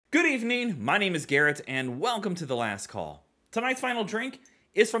Good evening, my name is Garrett, and welcome to The Last Call. Tonight's final drink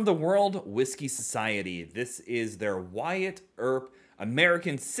is from the World Whiskey Society. This is their Wyatt Earp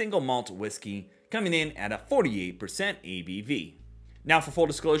American Single Malt Whiskey, coming in at a 48% ABV. Now, for full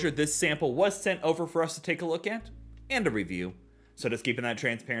disclosure, this sample was sent over for us to take a look at and a review, so just keeping that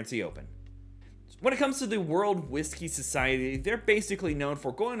transparency open. When it comes to the World Whiskey Society, they're basically known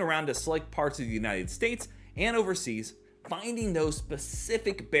for going around to select parts of the United States and overseas, finding those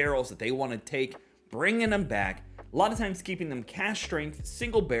specific barrels that they want to take, bringing them back, a lot of times keeping them cask strength,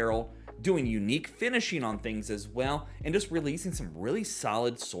 single barrel, doing unique finishing on things as well, and just releasing some really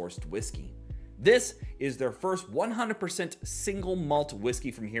solid sourced whiskey. This is their first 100% single malt whiskey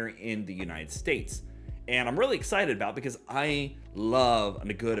from here in the United States. And I'm really excited about it because I love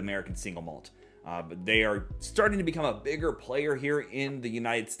a good American single malt. They are starting to become a bigger player here in the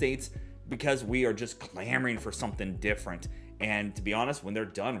United States, because we are just clamoring for something different. And to be honest, when they're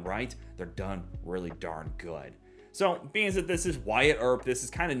done right, they're done really darn good. So, being that this is Wyatt Earp, this is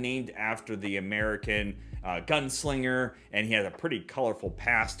kind of named after the American gunslinger, and he has a pretty colorful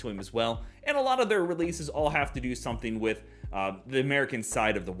past to him as well. And a lot of their releases all have to do something with the American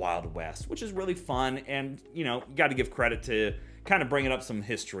side of the Wild West, which is really fun. And, you know, you got to give credit to kind of bringing up some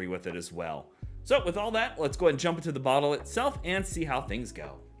history with it as well. So, with all that, let's go ahead and jump into the bottle itself and see how things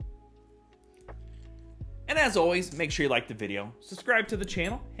go. And as always, make sure you like the video, subscribe to the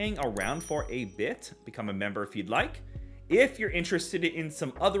channel, hang around for a bit, become a member if you'd like. If you're interested in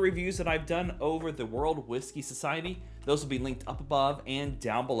some other reviews that I've done over the World Whiskey Society, those will be linked up above and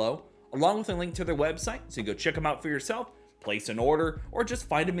down below, along with a link to their website, so you can go check them out for yourself, place an order, or just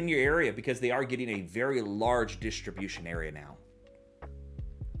find them in your area because they are getting a very large distribution area now.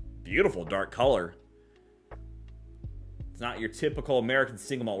 Beautiful dark color. It's not your typical American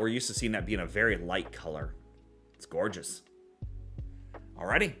single malt. We're used to seeing that being a very light color. It's gorgeous.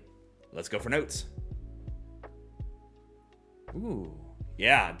 Alrighty, let's go for notes. Ooh,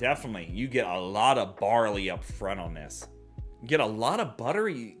 yeah, definitely. You get a lot of barley up front on this. You get a lot of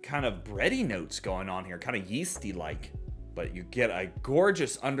buttery, kind of bready notes going on here, kind of yeasty-like. But you get a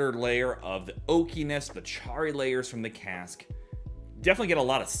gorgeous underlayer of the oakiness, the charry layers from the cask. Definitely get a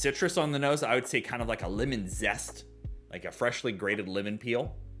lot of citrus on the nose. I would say kind of like a lemon zest, like a freshly grated lemon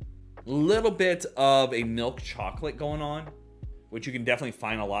peel. Little bit of a milk chocolate going on, which you can definitely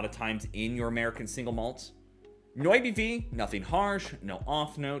find a lot of times in your American single malts. No ABV, nothing harsh, no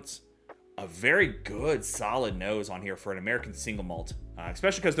off notes. A very good, solid nose on here for an American single malt,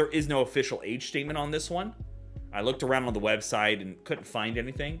 especially because there is no official age statement on this one. I looked around on the website and couldn't find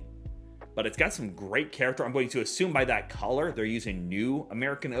anything, but it's got some great character. I'm going to assume by that color, they're using new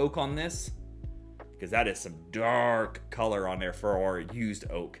American oak on this, because that is some dark color on there for used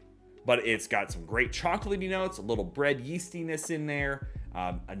oak. But it's got some great chocolatey notes, a little bread yeastiness in there,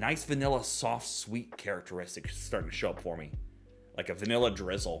 a nice vanilla soft sweet characteristic starting to show up for me, like a vanilla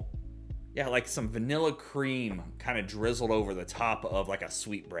drizzle. Yeah, like some vanilla cream kind of drizzled over the top of like a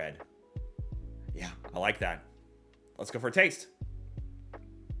sweet bread. Yeah, I like that. Let's go for a taste.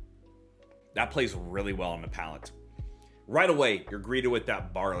 That plays really well on the palate. Right away, you're greeted with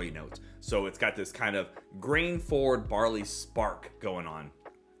that barley note. So it's got this kind of grain-forward barley spark going on.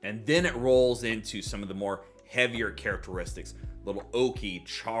 And then it rolls into some of the more heavier characteristics. A little oaky,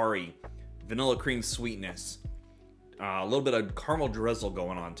 charry, vanilla cream sweetness. A little bit of caramel drizzle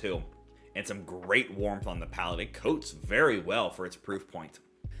going on too. And some great warmth on the palate. It coats very well for its proof point.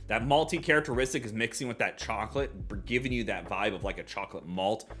 That malty characteristic is mixing with that chocolate, giving you that vibe of like a chocolate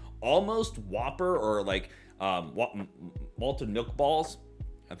malt. Almost Whopper or like malted milk balls,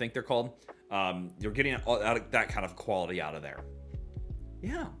 I think they're called. You're getting that kind of quality out of there.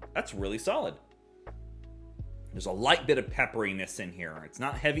 Yeah, that's really solid. There's a light bit of pepperiness in here. It's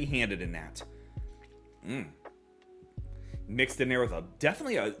not heavy-handed in that. Mixed in there with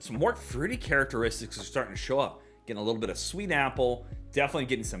definitely some more fruity characteristics are starting to show up. Getting a little bit of sweet apple, definitely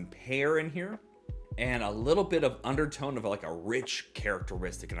getting some pear in here, and a little bit of undertone of like a rich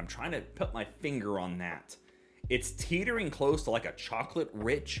characteristic, and I'm trying to put my finger on that. It's teetering close to like a chocolate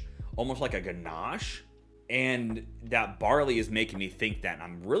rich, almost like a ganache. And that barley is making me think that, and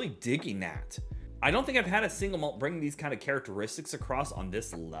I'm really digging that. I don't think I've had a single malt bring these kind of characteristics across on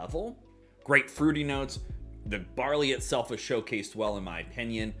this level. Great fruity notes. The barley itself is showcased well in my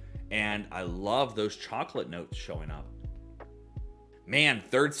opinion, and I love those chocolate notes showing up. Man,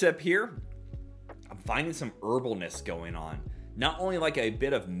 third sip here, I'm finding some herbalness going on. Not only like a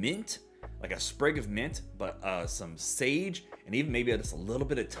bit of mint, like a sprig of mint, but some sage, and even maybe just a little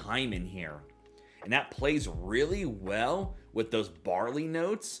bit of thyme in here. And that plays really well with those barley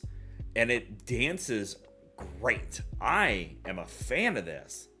notes, and it dances great. I am a fan of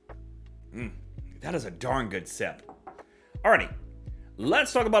this. That is a darn good sip. Alrighty,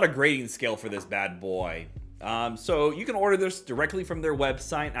 let's talk about a grading scale for this bad boy. So you can order this directly from their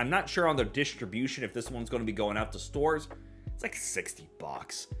website. I'm not sure on their distribution if this one's going to be going out to stores. It's like 60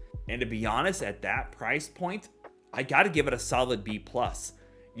 bucks. And to be honest, at that price point, I got to give it a solid B+.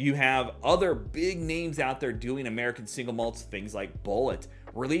 You have other big names out there doing American single malts, things like Bulleit,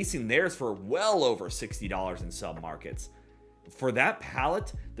 releasing theirs for well over $60 in some markets. For that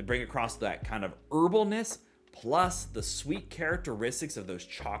palate to bring across that kind of herbalness, plus the sweet characteristics of those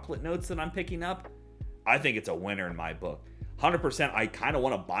chocolate notes that I'm picking up, I think it's a winner in my book. 100%, I kind of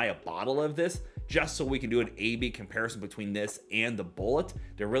want to buy a bottle of this just so we can do an A-B comparison between this and the Bulleit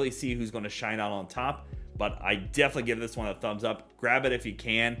to really see who's going to shine out on top. But I definitely give this one a thumbs up. Grab it if you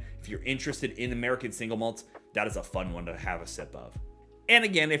can. If you're interested in American single malts, that is a fun one to have a sip of. And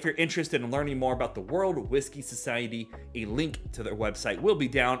again, if you're interested in learning more about the World Whiskey Society, a link to their website will be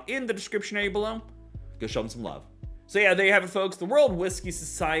down in the description area below. Go show them some love. So yeah, there you have it, folks. The World Whiskey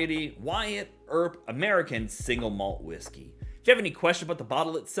Society Wyatt Earp American Single Malt Whiskey. If you have any question about the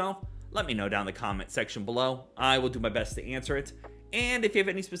bottle itself, let me know down in the comment section below. I will do my best to answer it. And if you have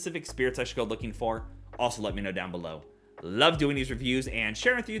any specific spirits I should go looking for, also let me know down below. Love doing these reviews and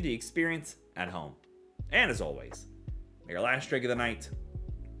sharing with you the experience at home. And as always, may your last drink of the night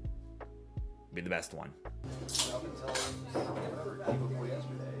be the best one.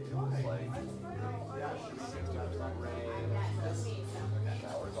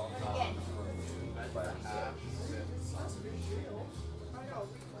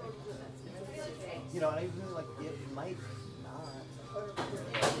 You know, and I even like it might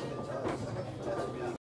not.